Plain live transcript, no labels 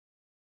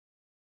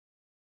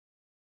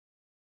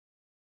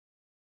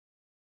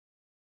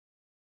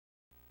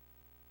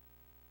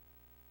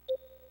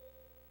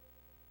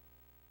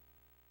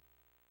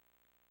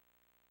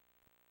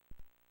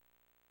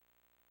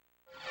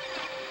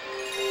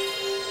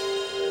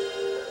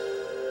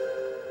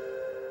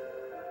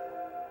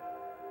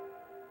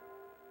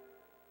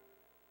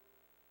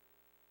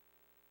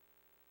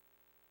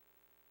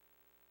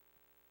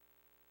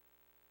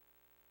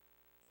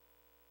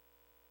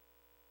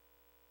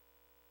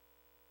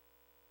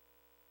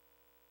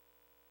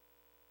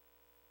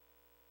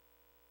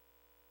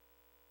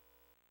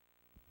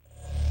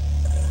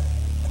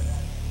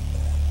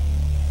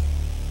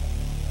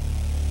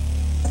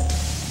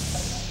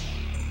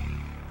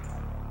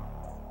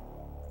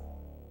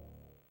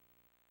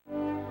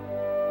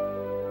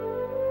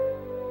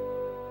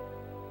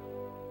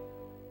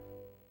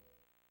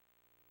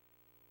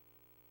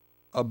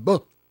A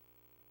bu.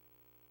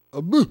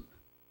 A bu.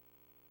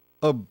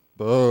 A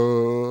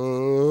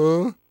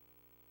bu.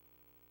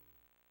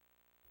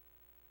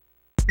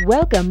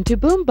 Welcome to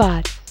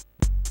BoomBots.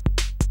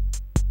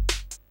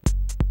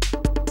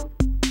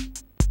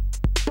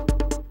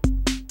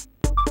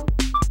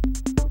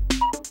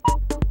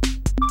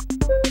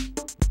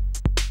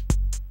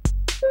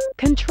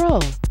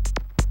 Control.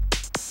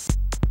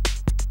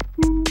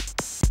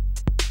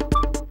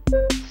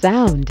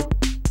 Sound.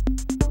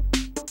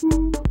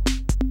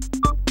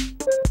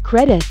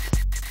 Credits.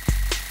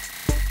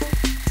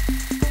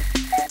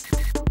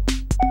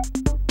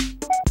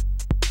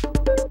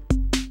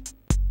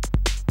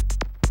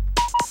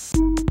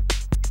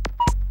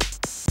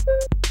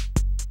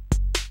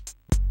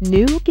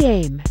 New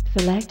game.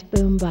 Select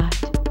BoomBot.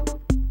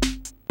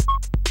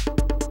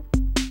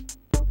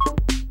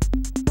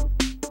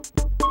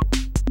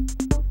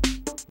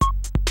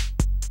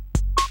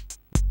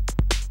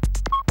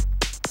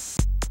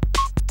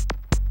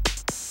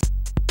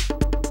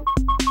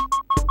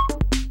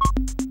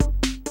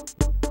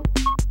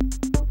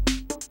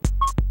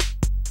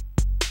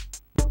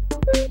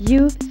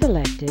 You've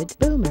selected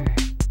Boomer.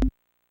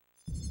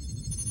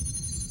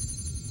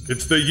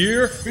 It's the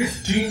year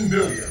 15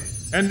 million,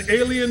 and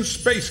alien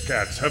space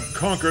cats have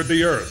conquered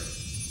the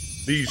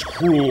Earth. These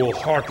cruel,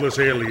 heartless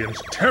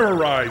aliens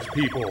terrorize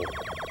people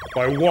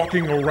by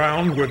walking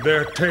around with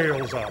their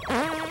tails up.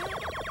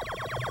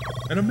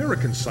 An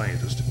American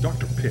scientist,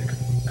 Dr. Pick,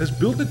 has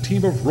built a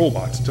team of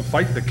robots to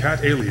fight the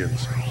cat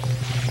aliens.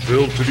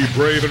 Built to be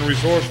brave and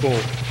resourceful,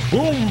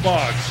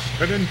 BoomBots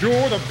can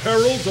endure the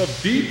perils of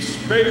deep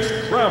space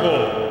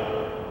travel.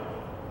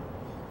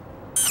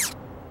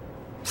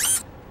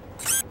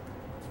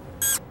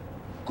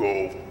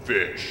 Go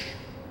fish.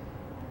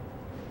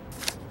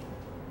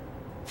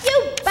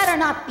 You better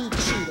not be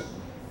cheating.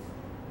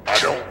 I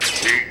don't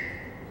cheat.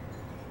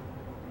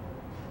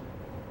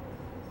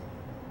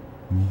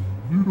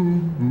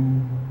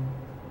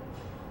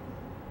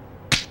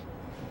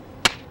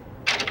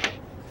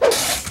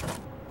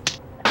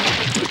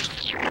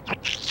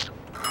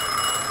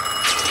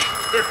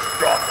 It's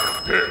Dr.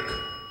 Pick.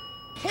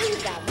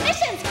 Who's the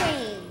mission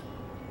screen?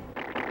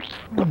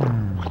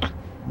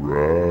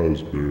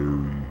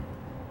 Raspberry.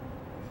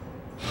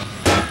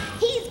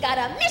 He's got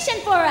a mission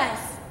for us.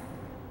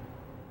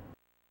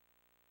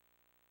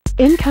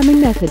 Incoming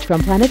message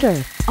from planet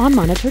Earth on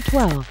monitor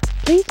 12.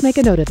 Please make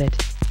a note of it.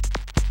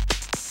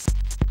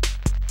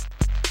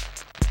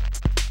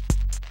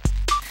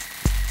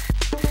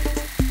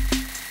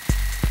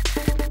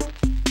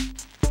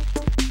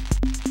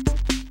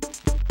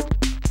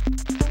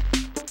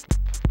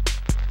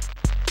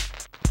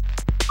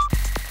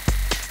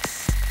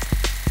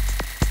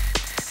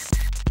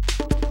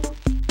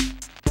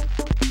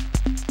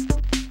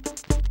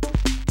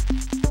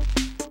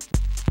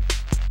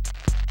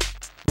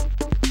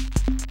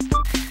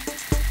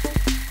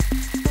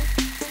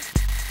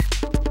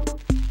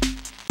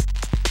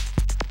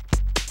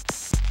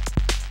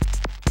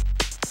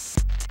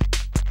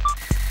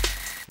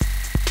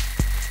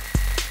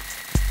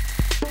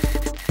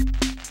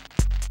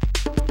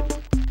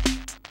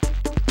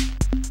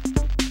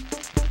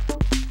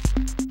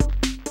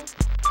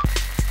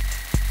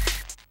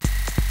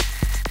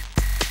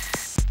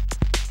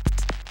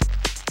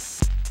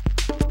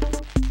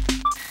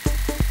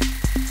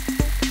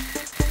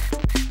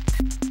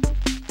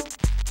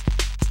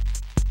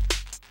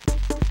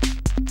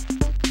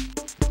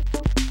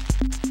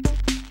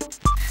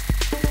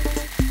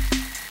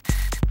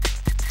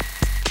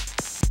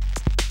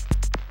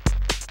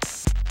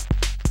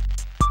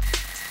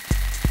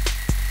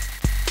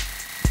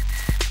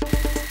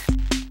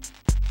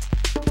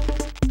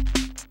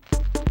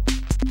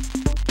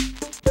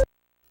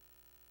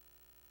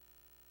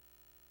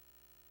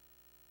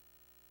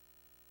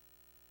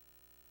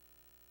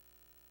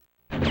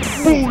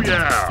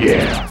 Booyah!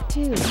 Yeah!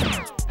 2,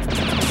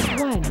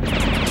 1,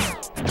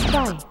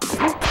 fight.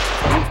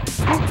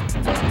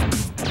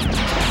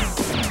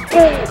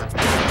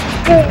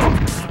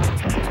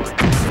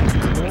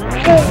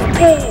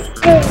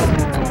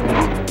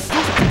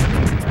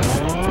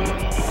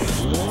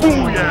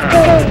 Booyah!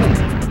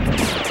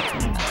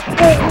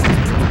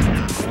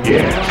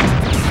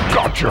 Yeah!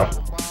 Gotcha!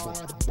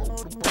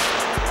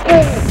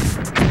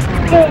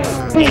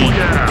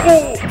 Booyah!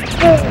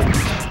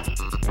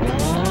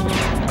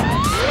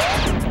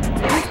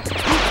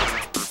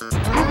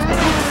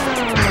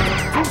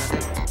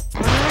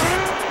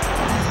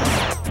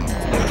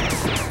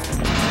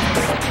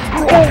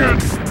 Rocket!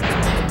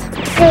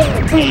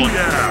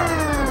 Booyah!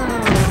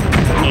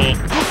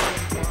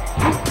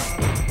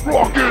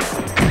 Rocket!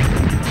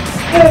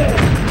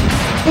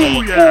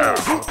 Booyah!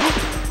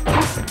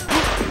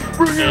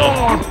 Bring it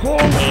on,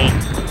 punk!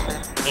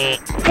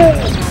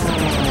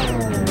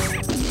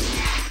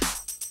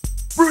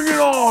 Bring it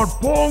on,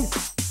 punk!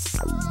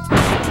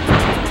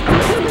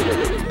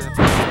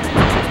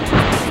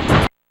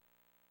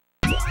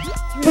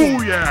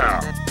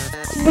 Booyah!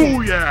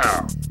 Booyah!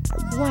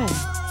 1,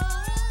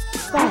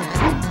 fight.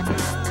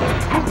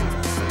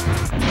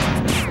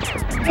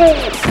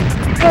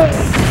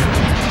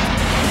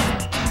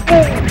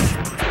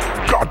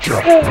 Gotcha!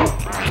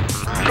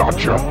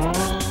 Gotcha!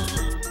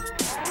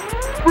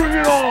 Bring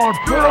it on,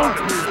 punk!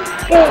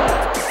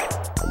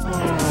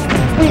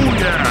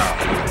 Booyah!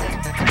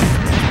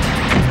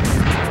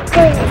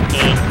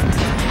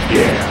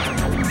 Yeah!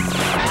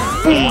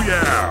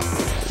 Booyah!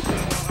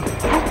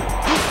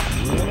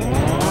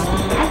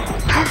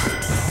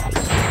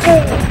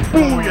 Booyah!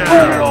 Bring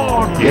it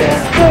on!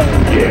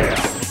 Yeah!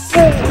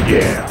 Yeah!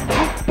 Yeah!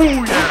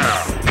 Booyah!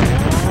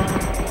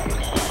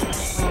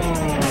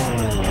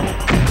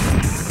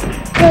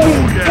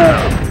 Booyah!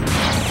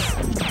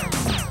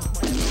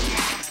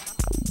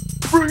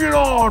 Bring it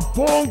on,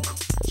 punk!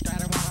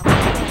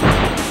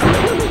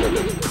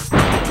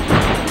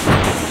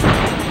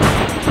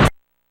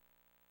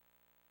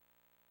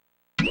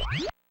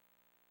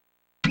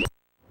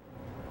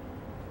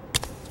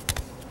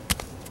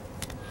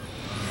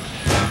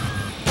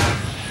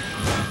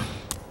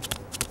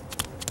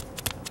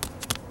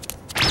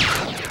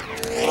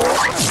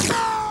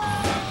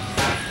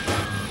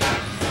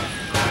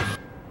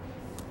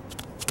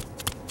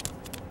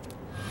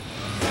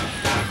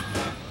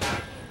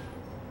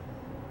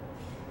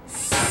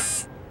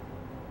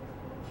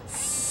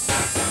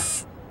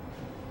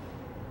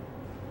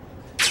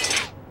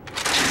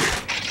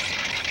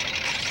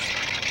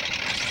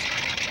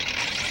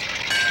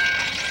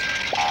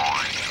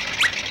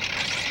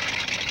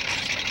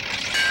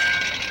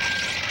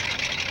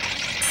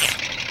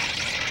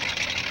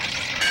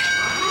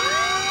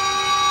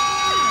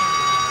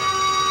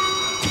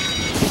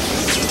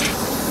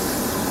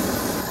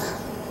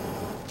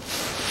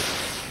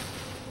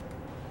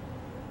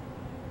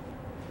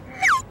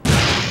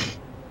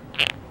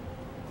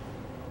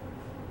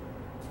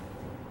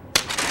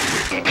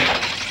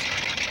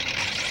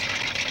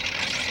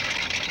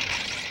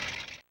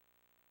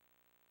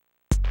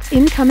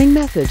 Incoming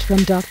message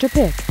from Dr.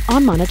 Pick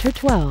on monitor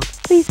 12.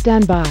 Please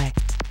stand by.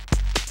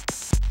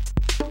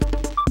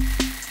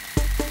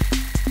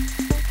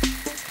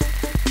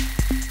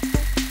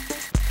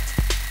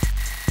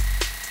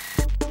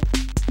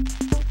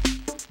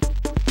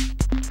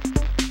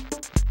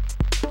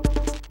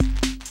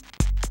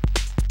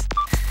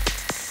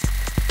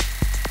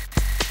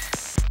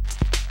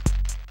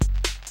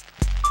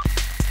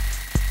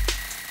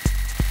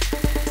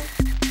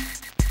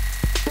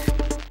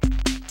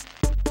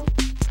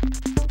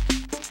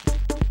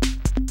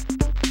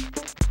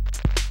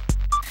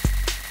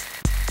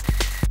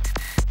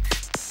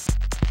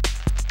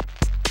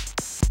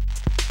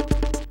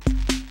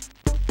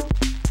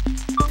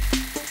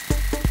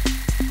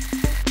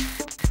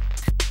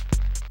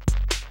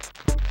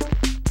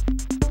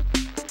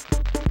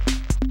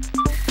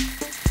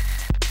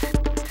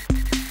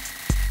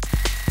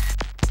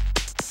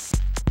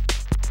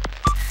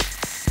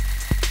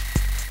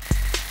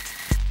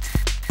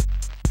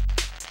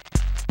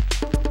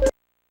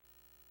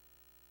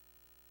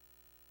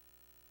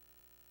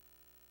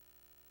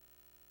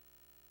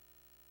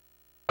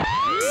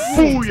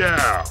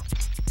 Booyah!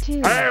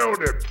 2,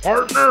 Howdy,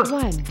 partner!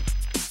 1,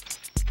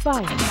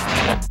 fight.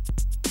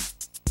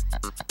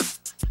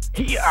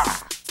 Yeah!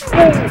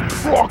 Oh,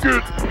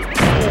 rocket!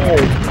 Oh!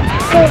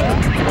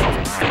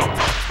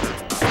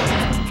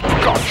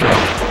 Gotcha!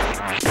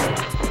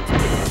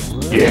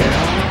 Yeah!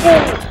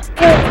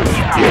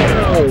 Yeah!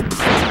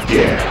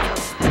 Yeah!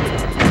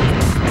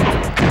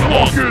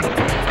 Rocket!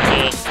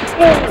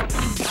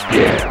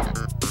 Yeah!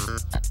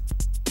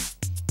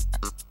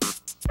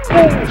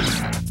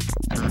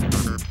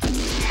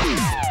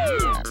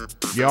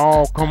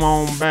 Y'all come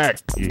on back,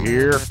 you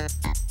hear?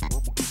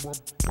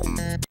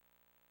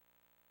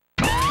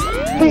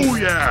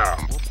 Booyah!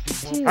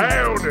 2,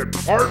 Howdy,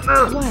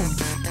 partner! 1,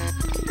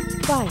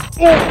 fight.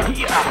 Yeah!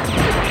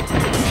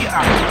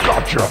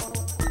 Gotcha!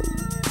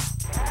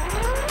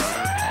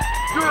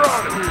 You're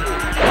out of here!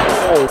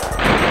 Oh!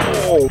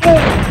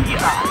 Yeah!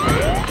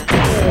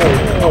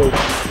 Oh!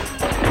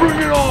 Bring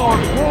it on,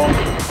 punk!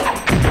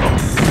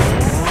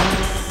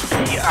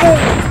 Yeah!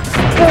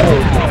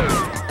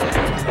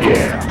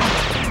 Yeah!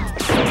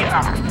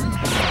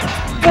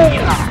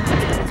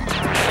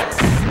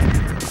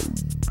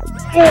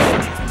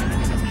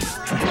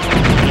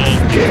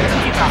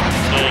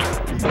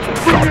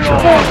 Bring it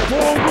on,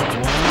 punk!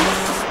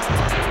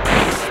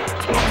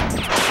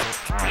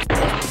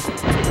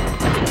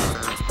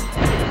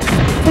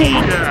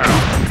 Booyah!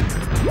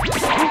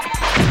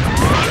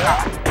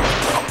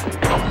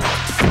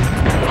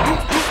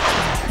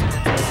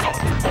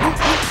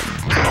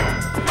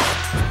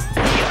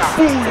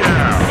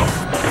 Booyah!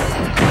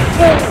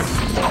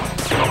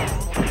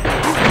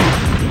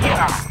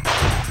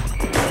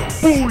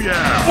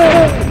 Booyah!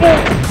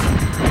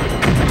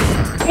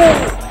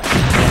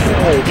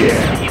 Oh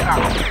yeah!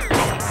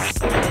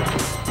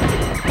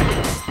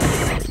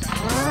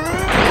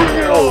 Bring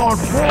it on,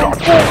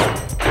 gotcha!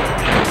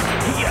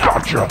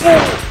 Gotcha!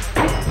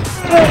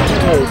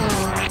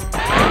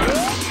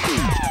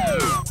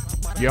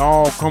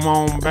 Y'all come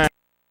on back.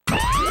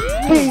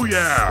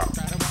 Booyah!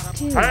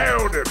 2,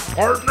 Howdy,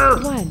 partner!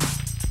 1,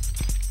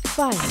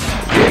 fight.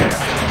 Yeah!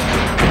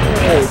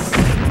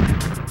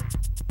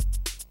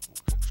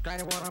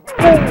 Rocket!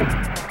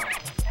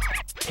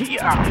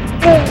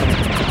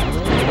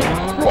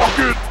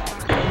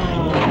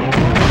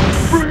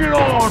 Bring it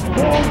on,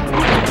 punk!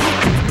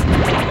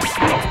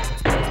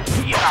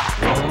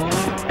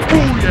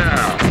 Oh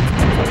yeah!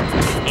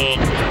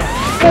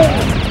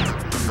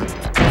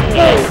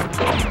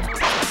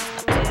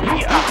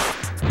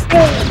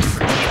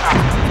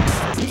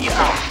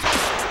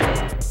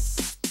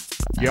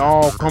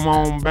 Y'all come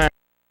on back.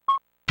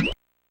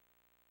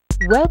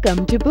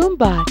 Welcome to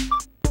BoomBots.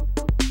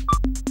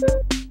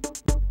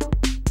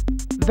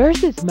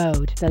 Versus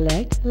mode.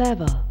 Select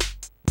level.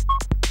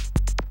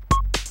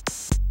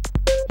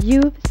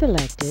 You've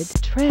selected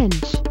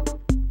trench.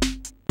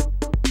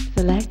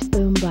 Select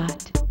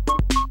BoomBot.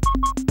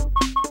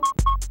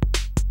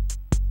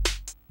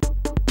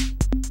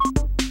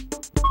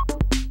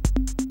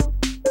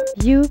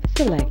 You've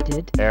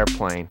selected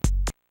airplane.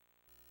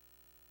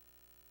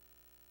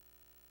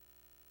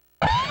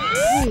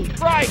 3,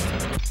 Right!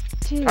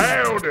 2,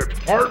 Nailed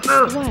it,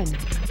 partner! 1.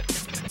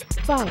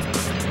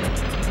 Fight.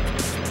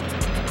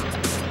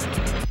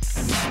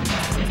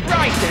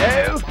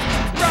 Righto!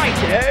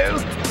 Righto!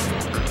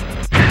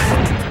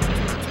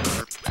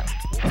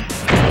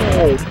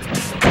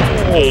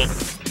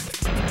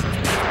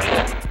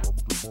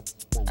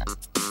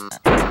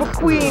 For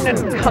Queen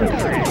and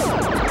country!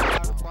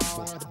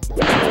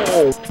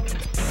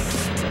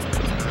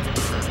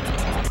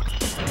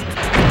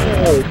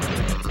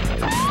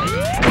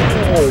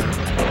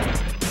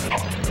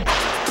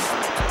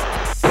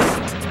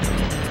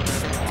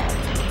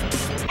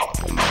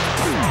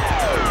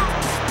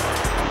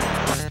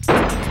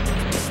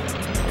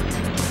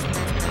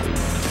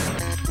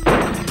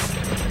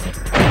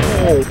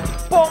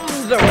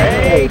 Bombs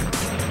away!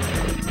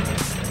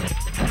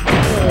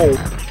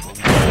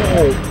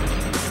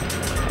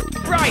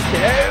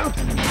 Righto!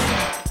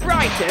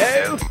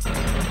 Righto!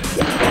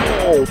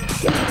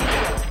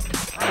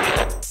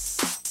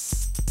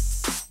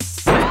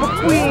 For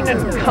Queen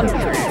and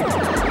country!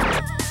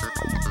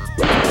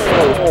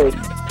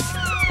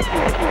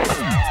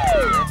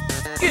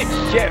 Good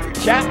show,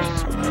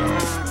 chaps!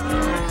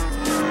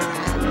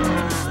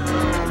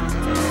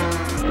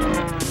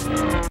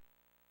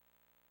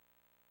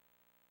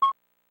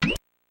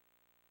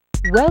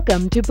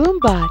 Welcome to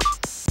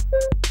BoomBots.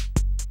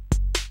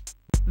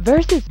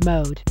 Versus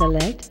mode.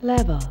 Select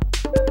level.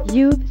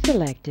 You've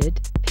selected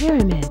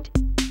pyramid.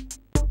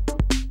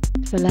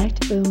 Select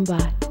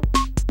BoomBot.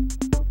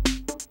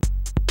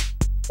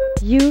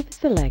 You've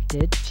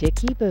selected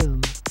Chicky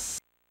Boom.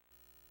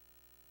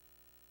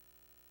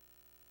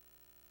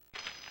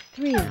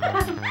 3,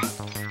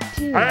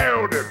 2,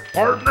 Nailed it,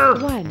 partner!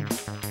 1.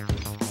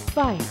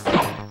 Fight.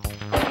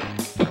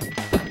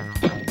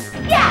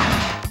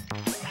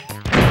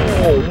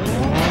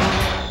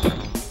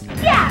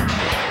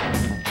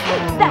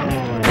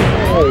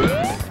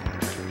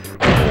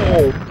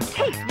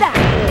 Take that!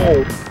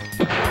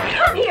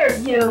 Come here,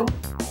 you!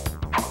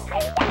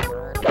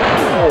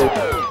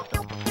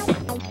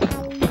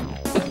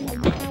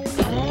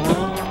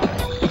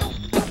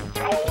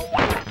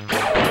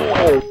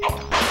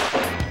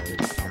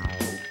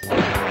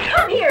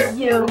 Come here,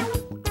 you!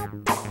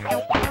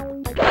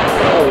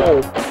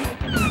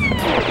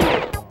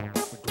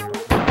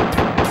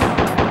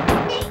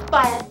 Eat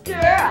by a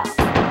girl!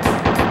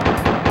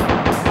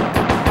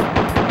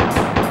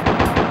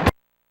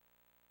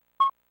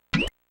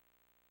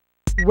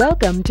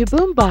 Welcome to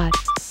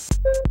BoomBots.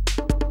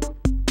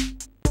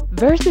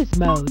 Versus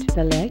mode.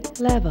 Select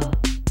level.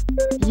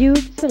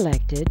 You've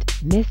selected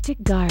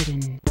Mystic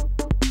Garden.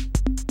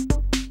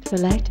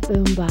 Select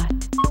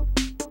BoomBot.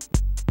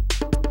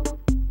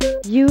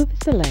 You've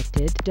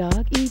selected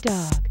Dog Eat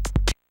Dog.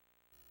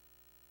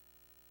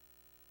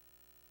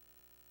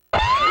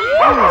 3,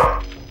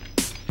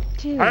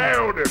 2,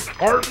 Nailed it,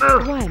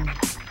 partner! 1.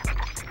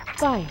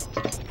 Fight.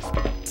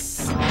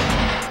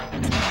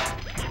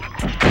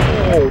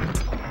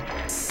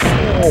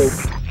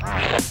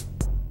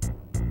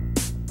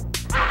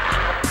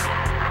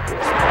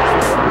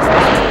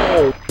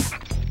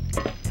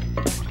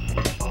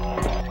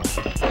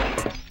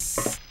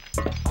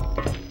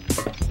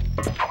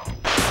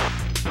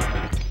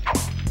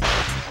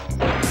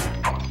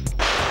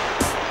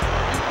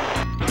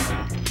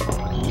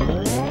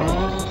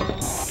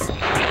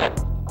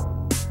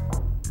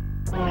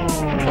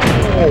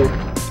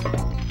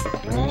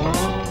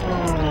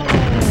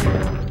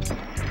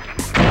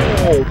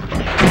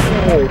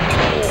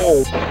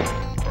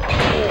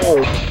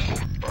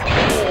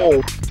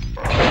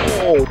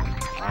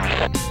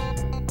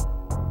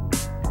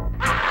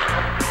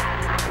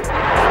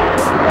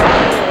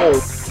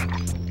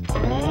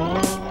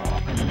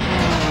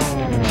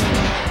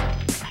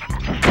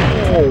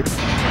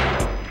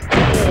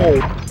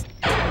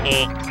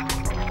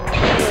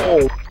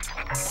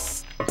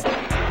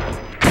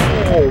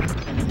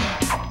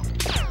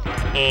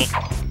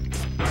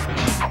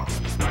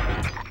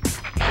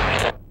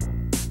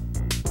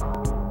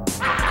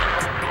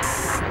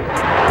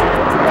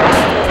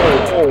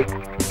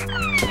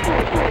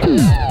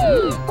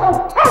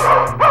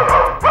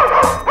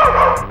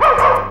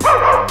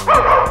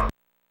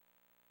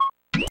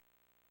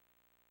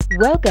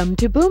 Welcome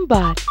to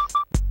BoomBots.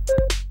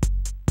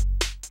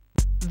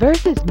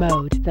 Versus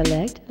mode,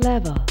 select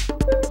level.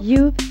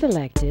 You've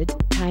selected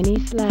Tiny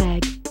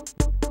Slag.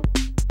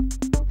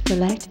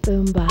 Select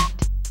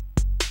BoomBot.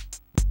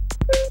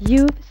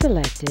 You've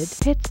selected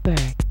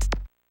Pittsburgh.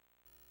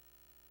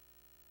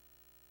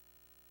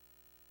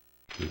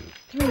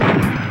 3,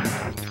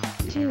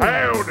 2,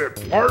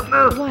 Howdy,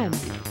 partner. 1.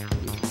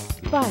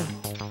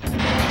 Fight.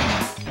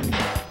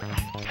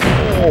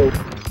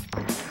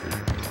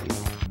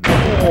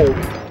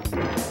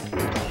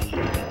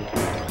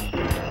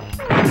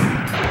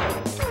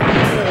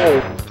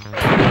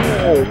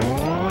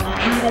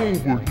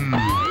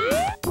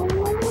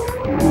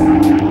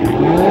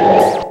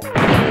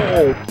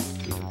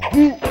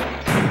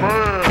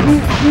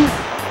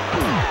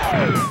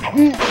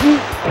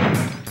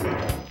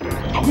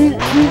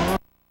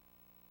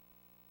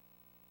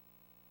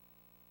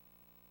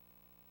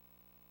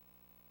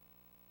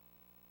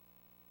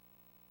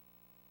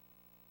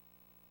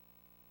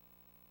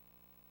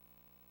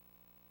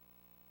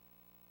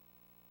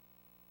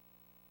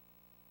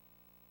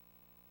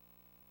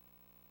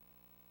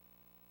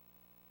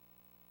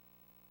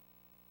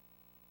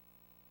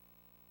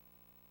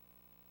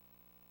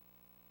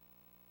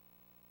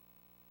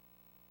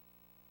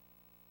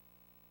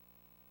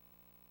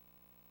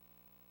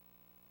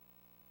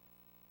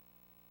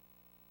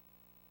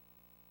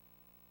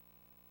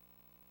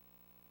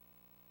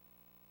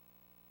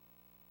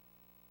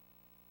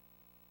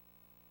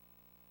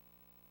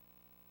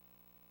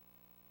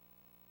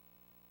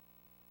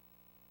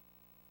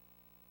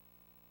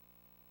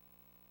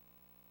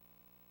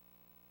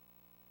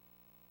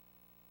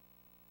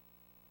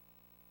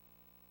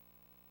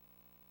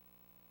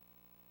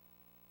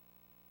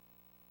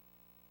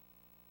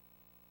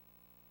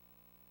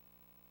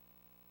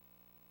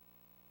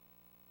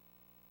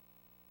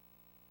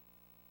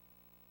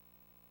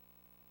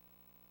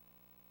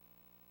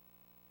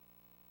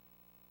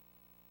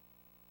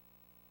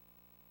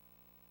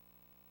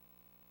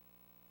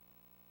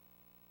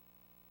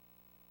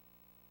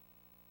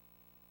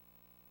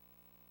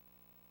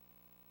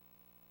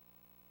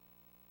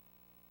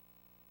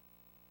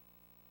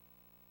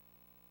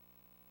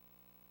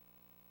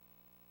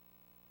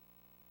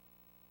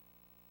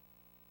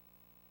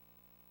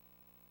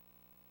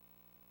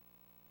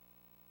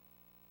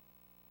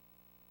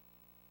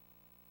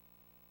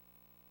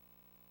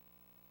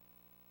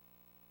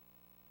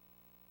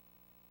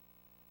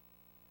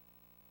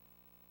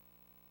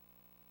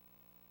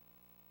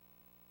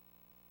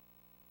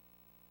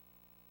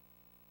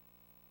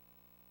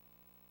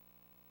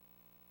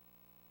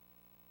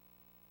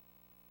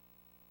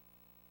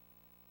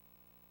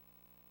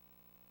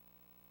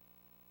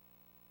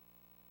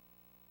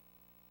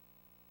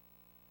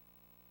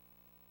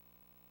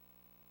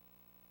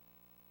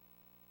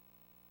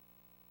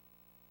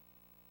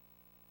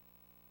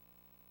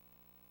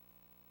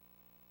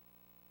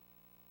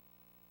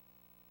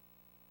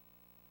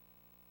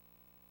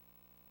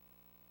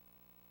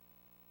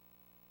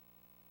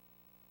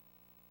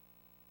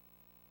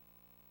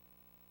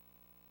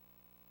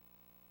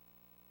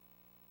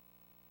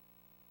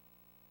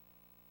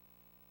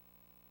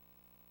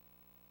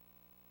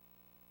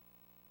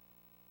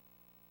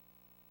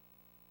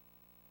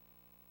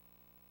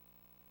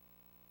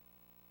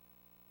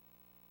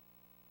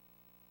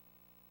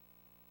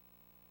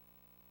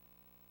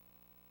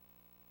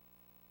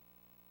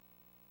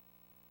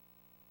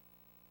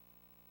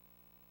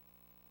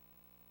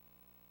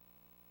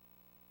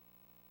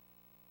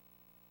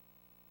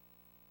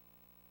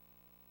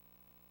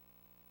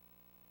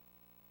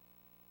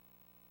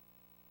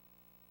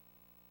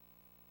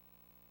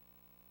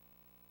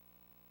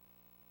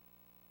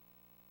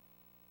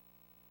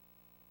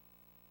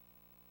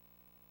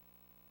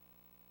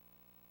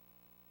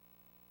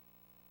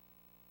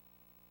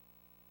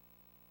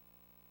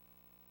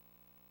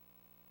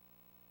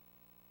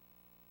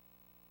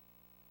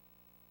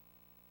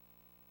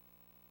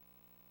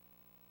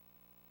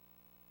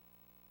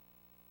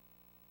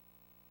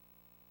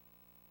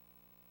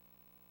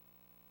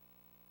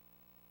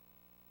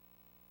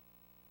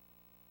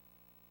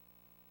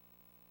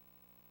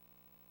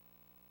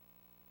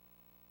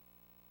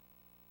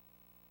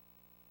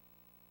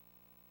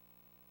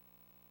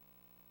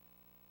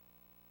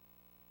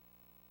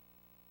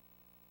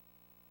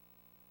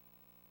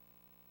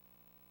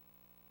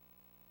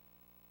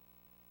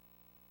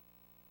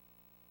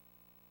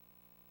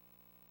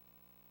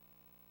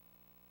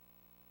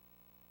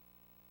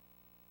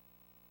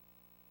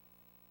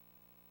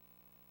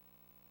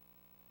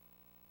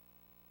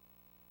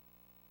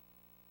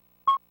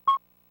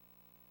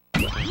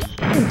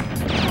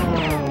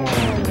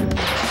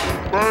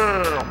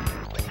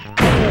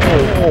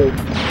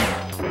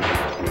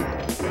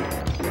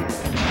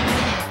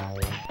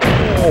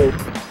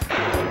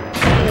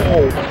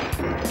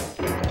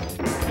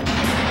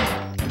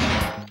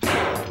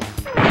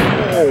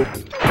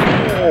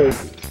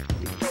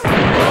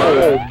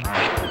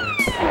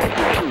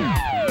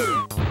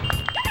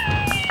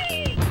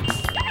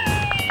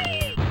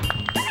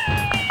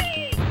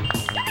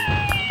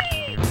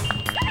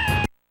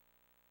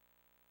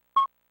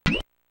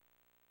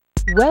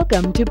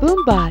 Welcome to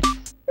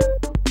BoomBots.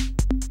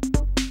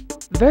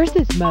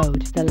 Versus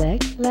mode,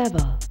 select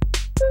level.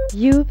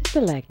 You've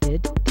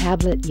selected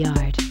tablet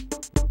yard.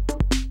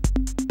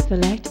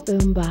 Select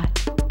BoomBot.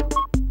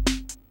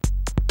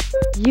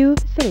 You've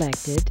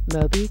selected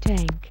Moby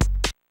Tank.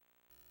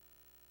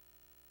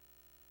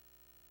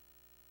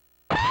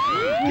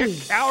 You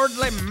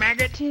cowardly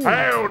maggot! 2,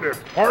 Howdy,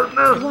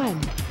 partner!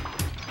 1.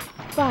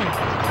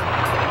 Fight.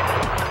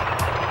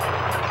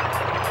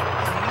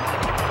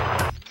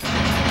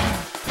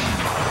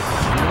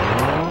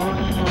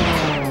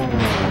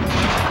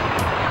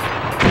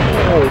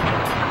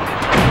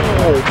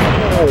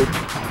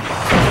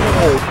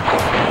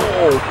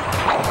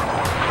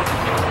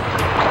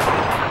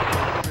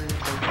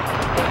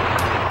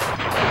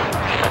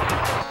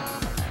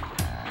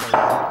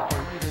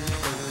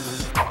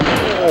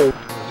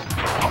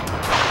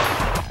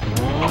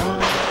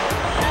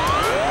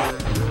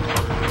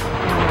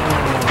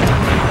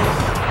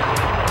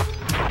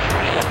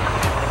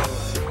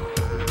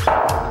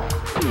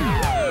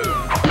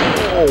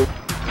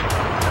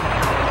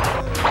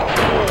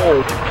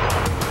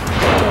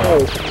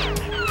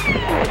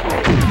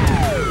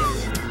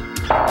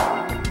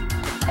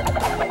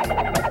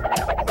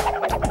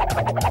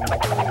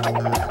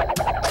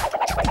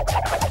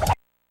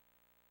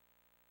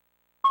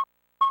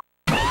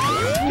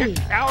 You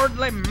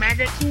cowardly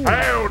maggot! 2,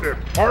 Howdy,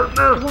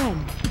 partner!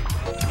 1.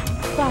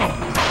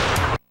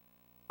 Fight.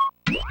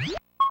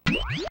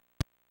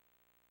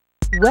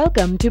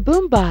 Welcome to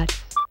BoomBots.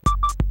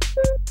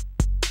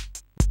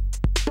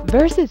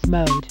 Versus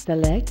mode,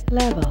 select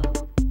level.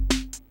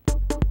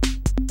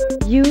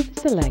 You've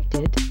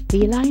selected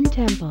Feline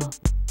Temple.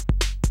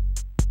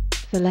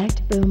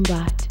 Select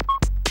BoomBot.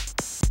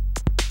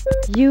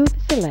 You've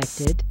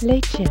selected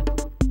Late Chip.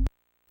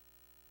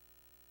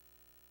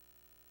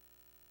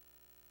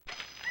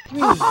 3,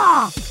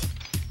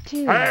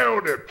 2,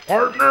 Howdy,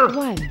 partner!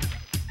 1.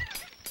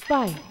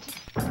 Fight.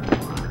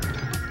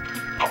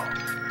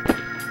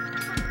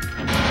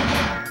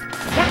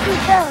 Let me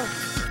go.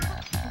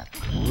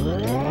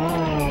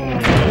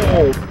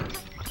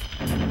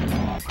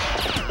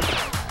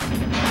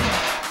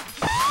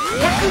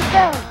 Let me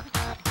go.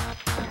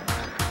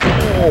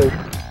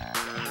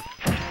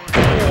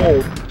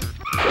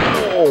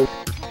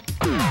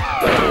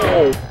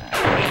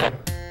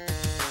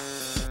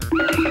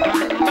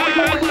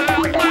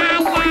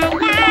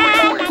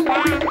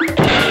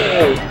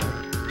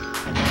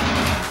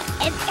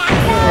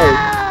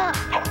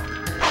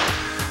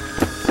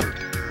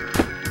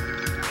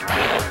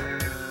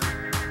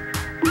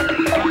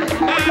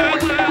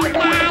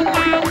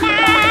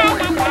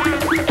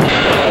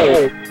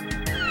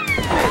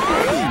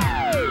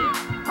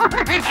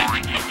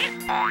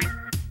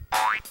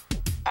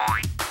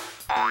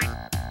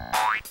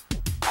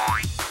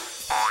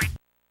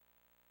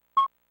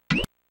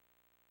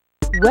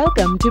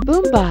 Welcome to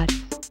BoomBots.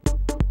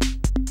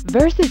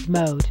 Versus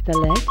mode,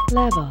 select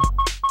level.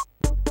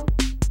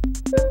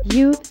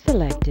 You've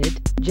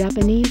selected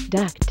Japanese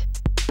duct.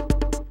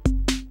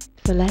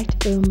 Select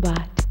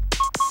BoomBot.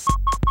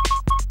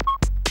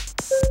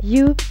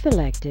 You've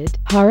selected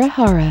Hara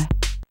Hara.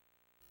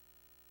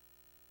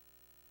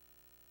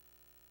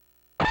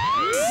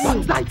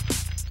 3,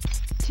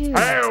 2,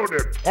 Howdy,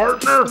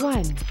 partner!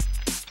 1.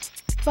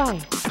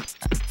 Fight.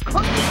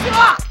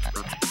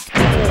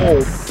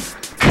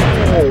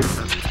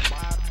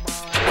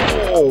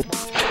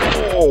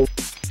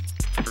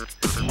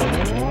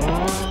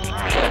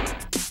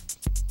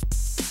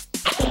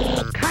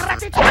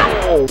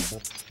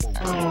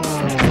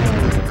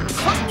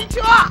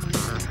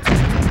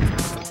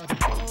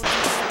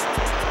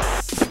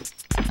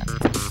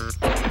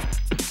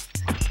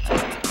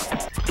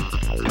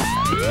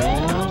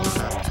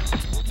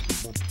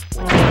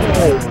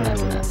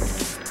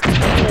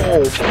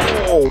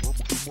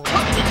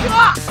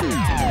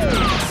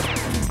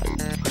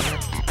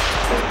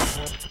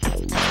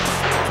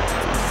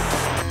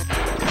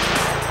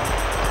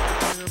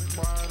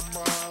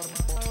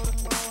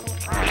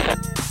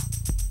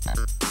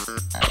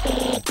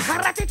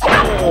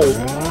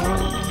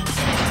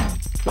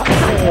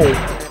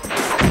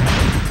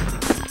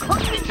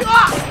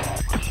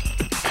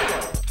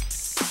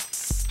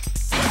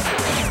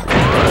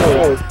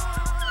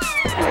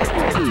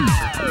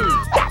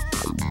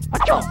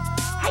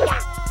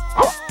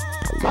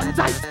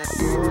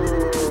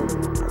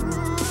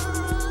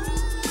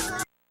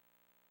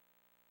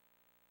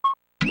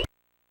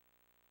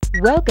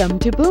 Welcome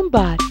to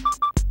BoomBots.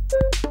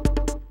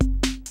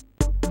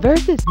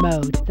 Versus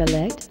mode,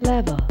 select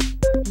level.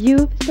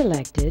 You've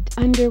selected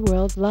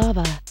Underworld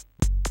Lava.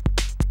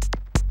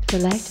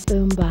 Select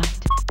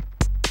BoomBot.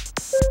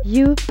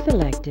 You've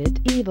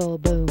selected Evil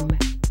Boom.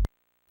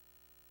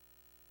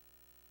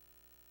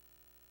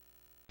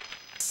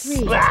 3,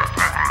 2,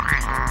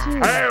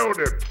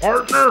 Howdy,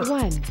 partner!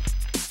 1.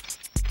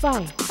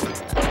 Fight.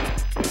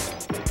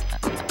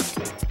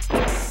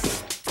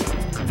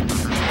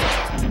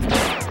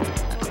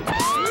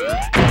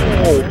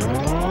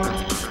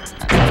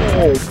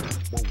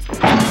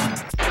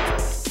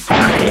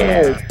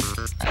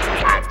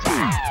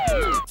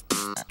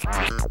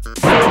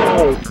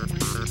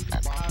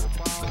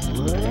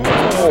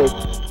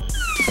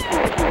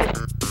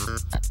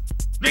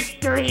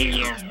 Victory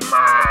is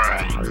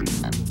mine!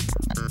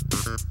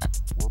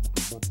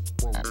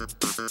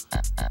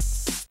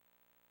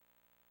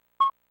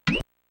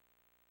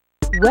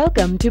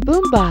 Welcome to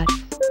BoomBots.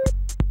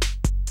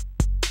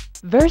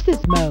 Versus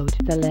mode.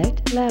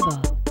 Select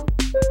level.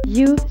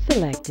 You've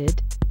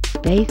selected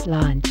Space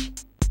Launch.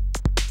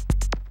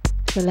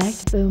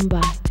 Select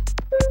BoomBot.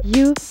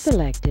 You've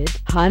selected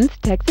Hans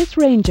Texas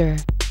Ranger.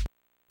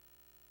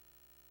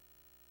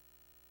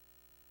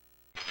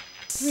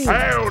 3,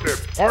 Howdy,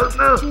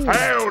 partner! 2,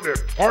 Howdy,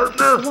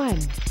 partner! 1.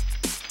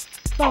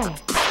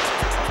 Fight.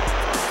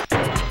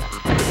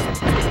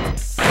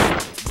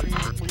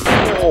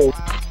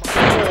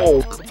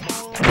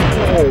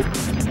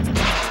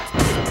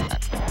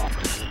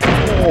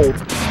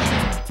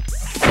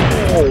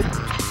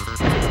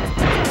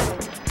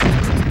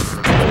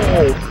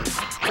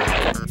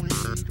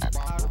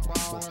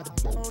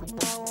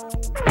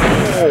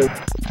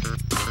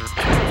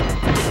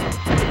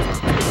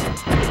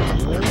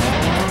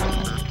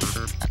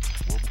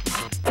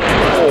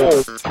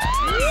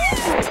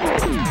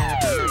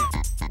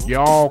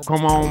 Y'all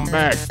come on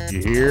back,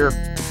 you hear?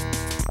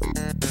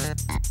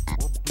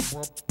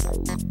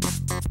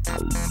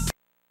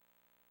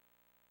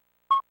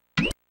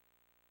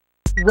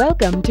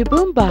 Welcome to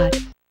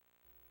BoomBots.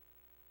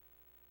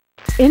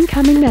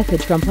 Incoming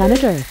message from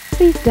planet Earth.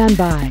 Please stand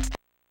by.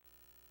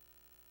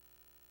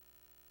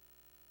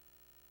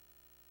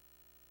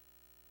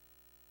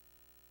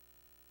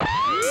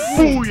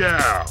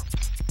 Booyah!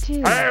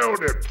 2,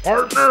 Howdy,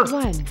 partner!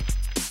 1.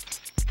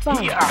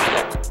 Fight.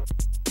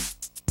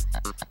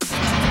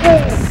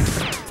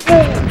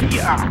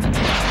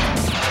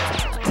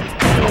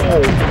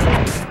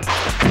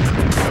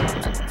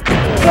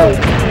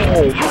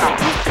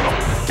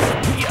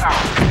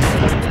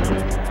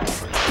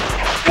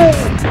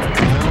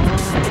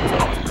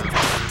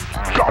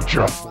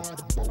 Gotcha!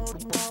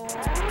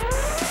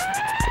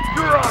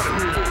 You're out of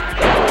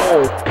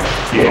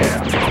here!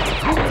 Yeah!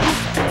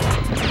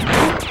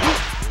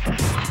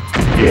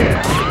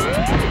 Yeah!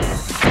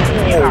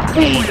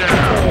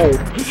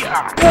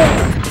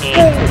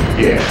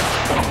 Yeah!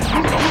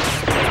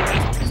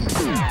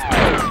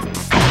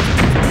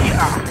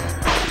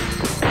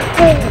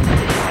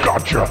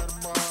 Gotcha!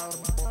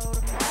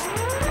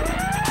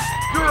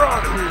 You're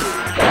out of here!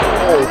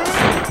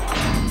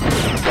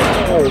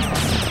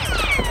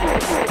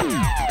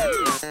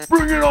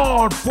 Bring it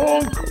on,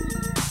 punk!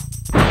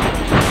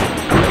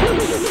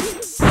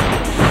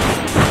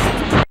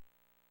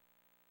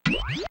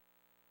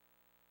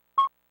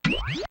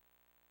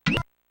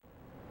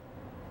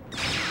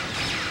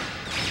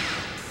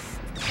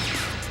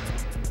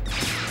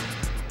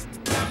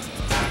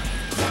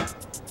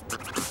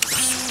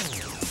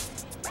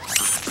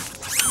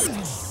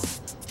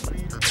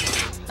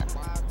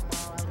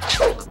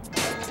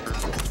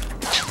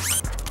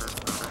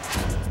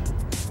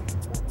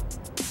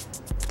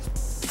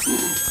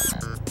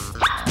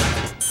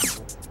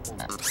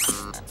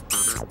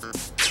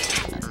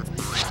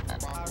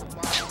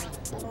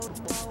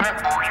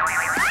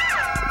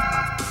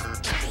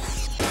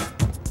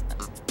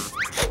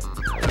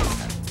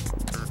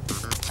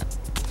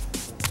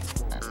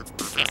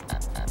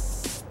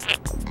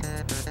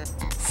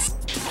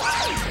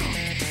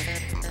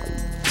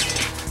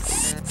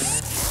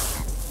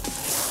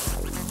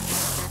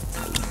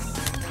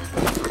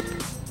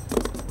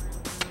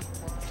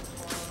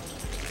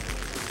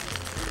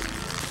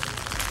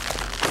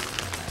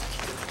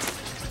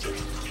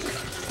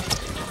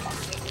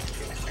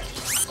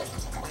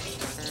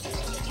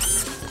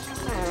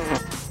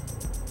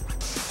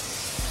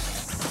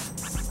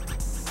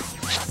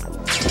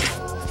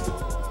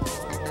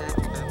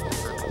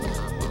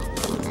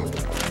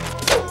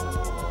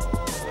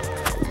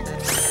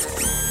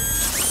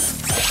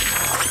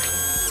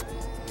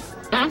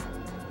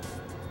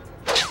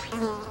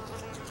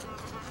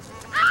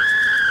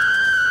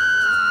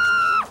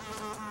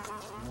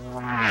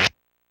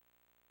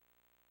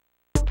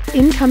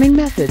 Incoming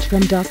message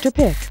from Dr.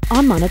 Pick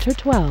on monitor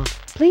 12.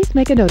 Please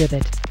make a note of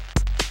it.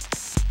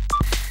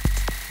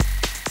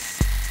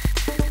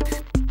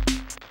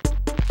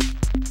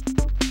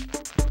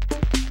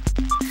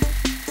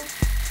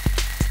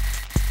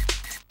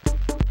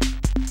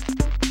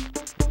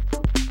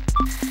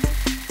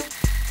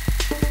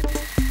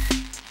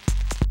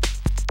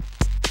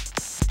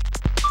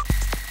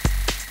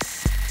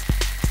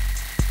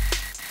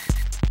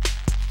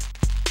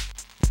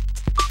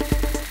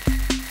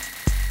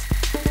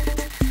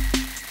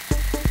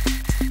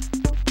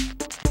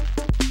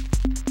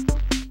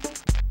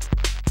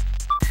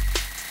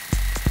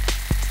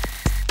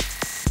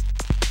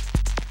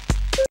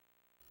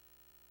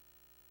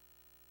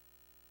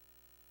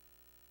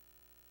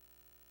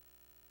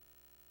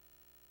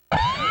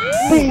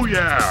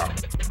 Booyah!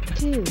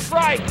 2,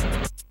 Right!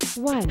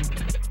 1.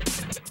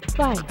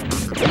 Fight.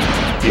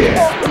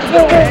 Yeah!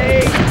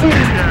 Hey!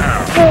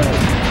 Booyah!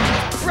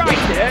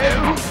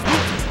 Righto!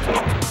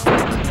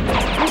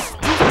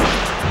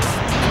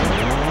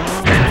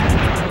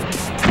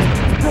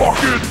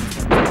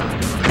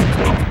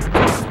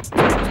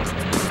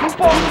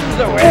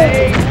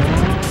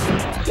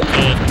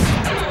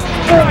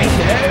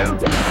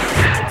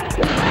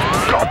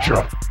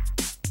 Gotcha.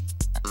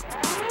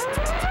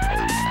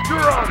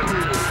 You're out of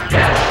here.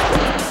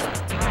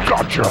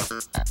 Gotcha.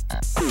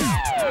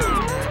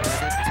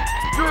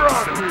 You're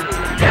out of here.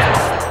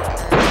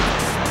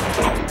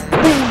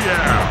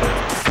 Booyah.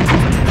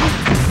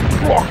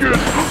 Rocket.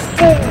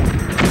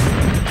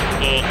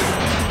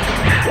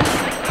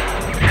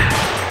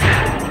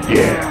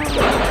 Yeah.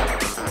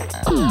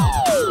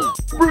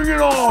 Bring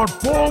it on,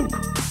 punk.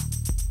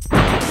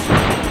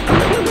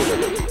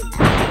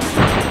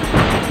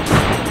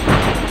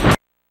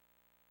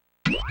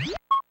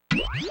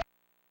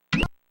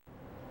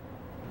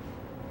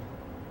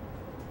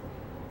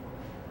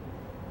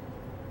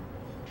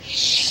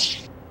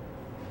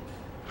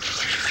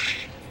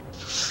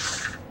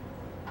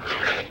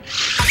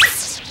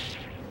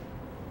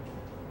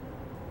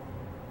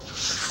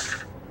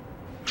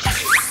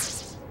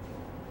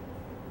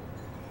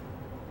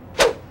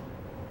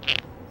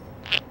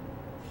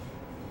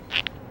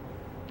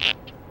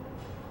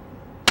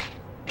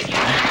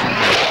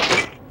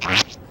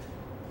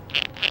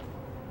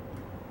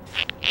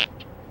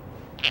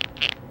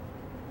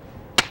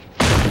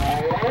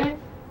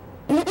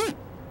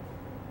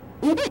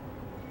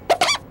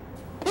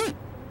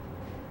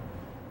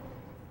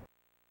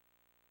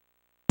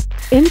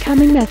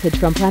 Incoming message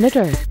from planet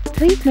Earth.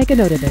 Please make a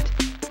note of it.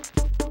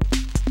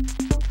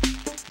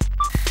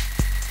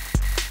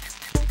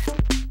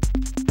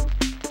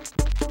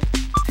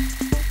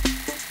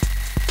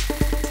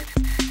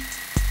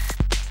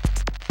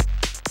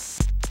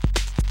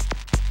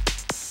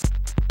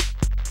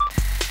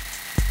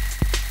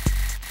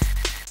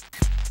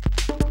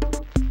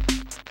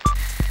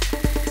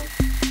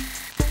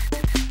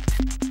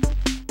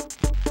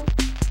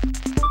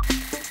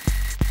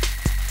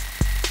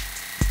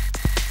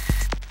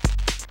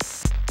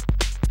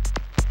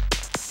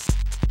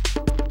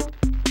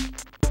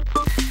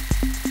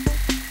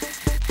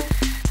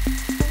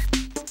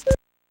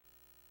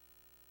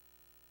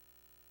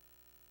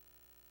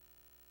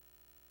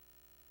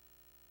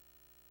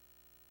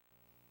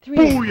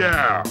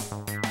 Booyah!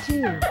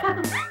 2,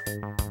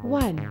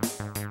 1,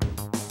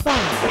 5.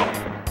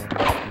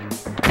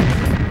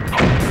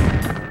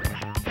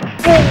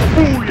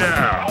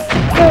 Booyah!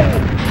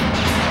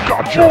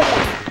 Gotcha!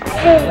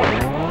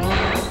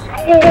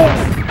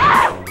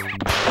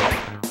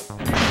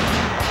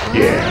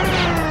 Yeah!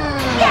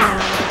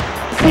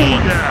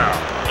 Booyah!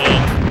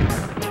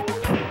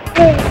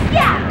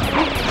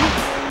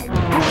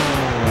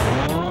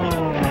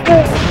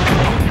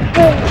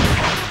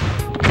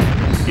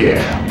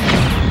 Yeah!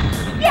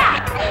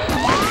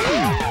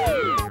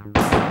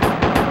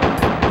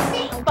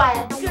 By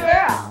a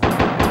girl.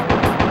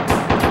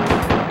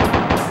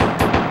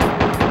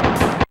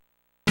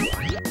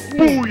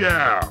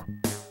 Booyah!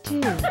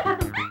 2,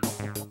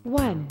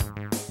 1,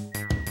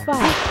 5.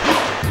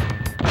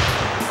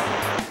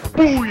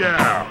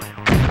 Booyah!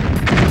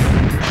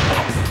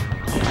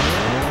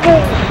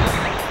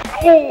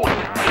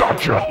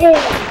 Gotcha!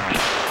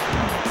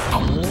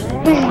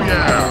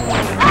 Booyah!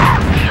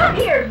 Come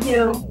here,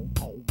 you.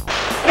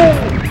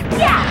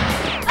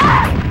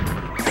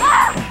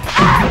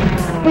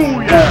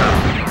 Booyah!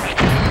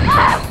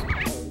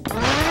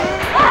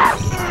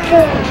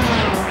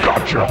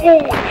 Gotcha!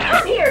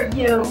 Come here,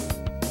 you.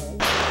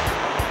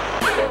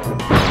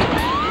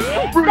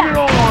 Bring it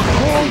on,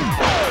 punk!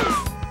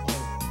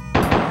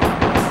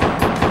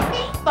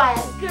 By a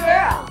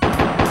girl.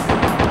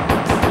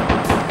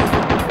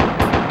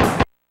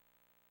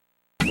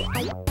 3,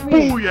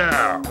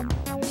 Booyah!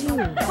 2,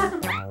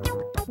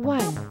 1,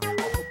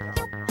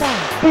 5.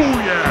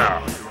 Booyah!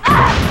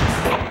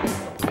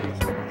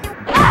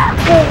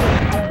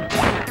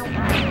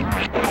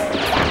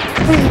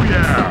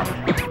 Booyah!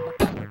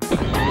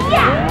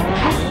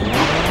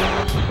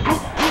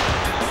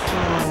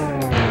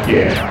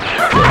 Yeah!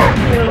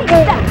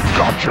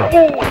 Gotcha!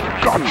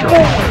 Gotcha!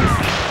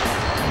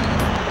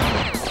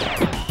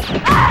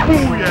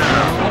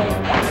 Booyah!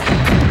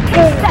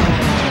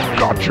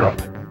 Gotcha!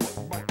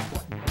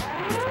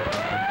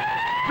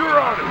 You're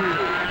out of here!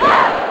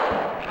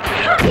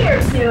 Come here,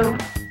 you.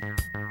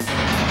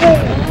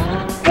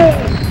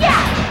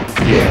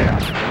 Yeah!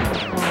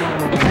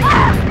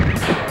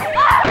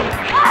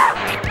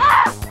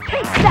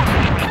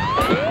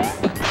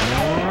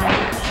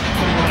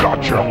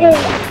 Gotcha!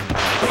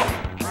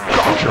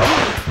 Gotcha!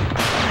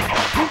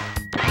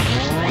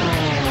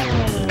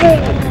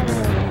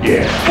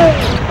 Yeah!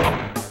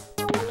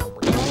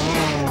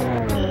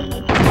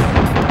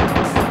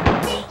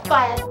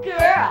 By a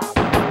girl.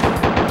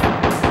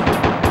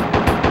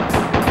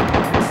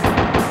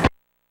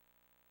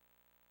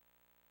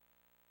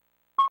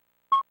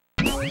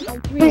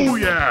 3,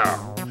 Booyah!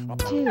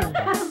 2,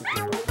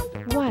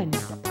 1,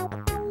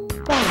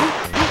 5.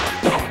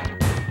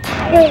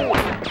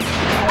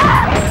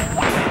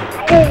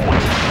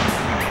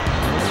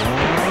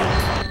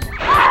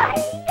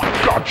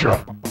 Gotcha!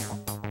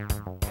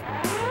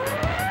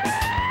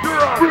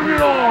 Bring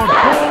it on,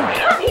 punk!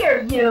 Come here,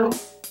 you.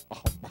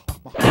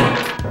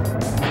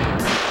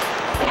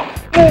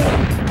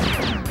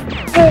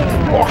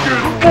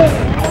 Rocket!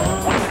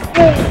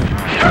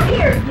 Come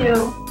here, here,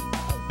 you!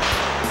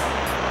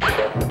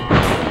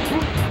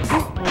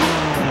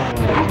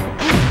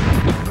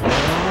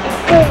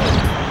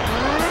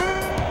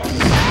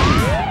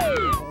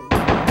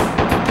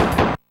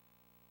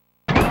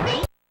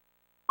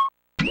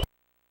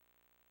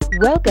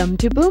 Welcome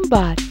to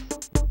BoomBots.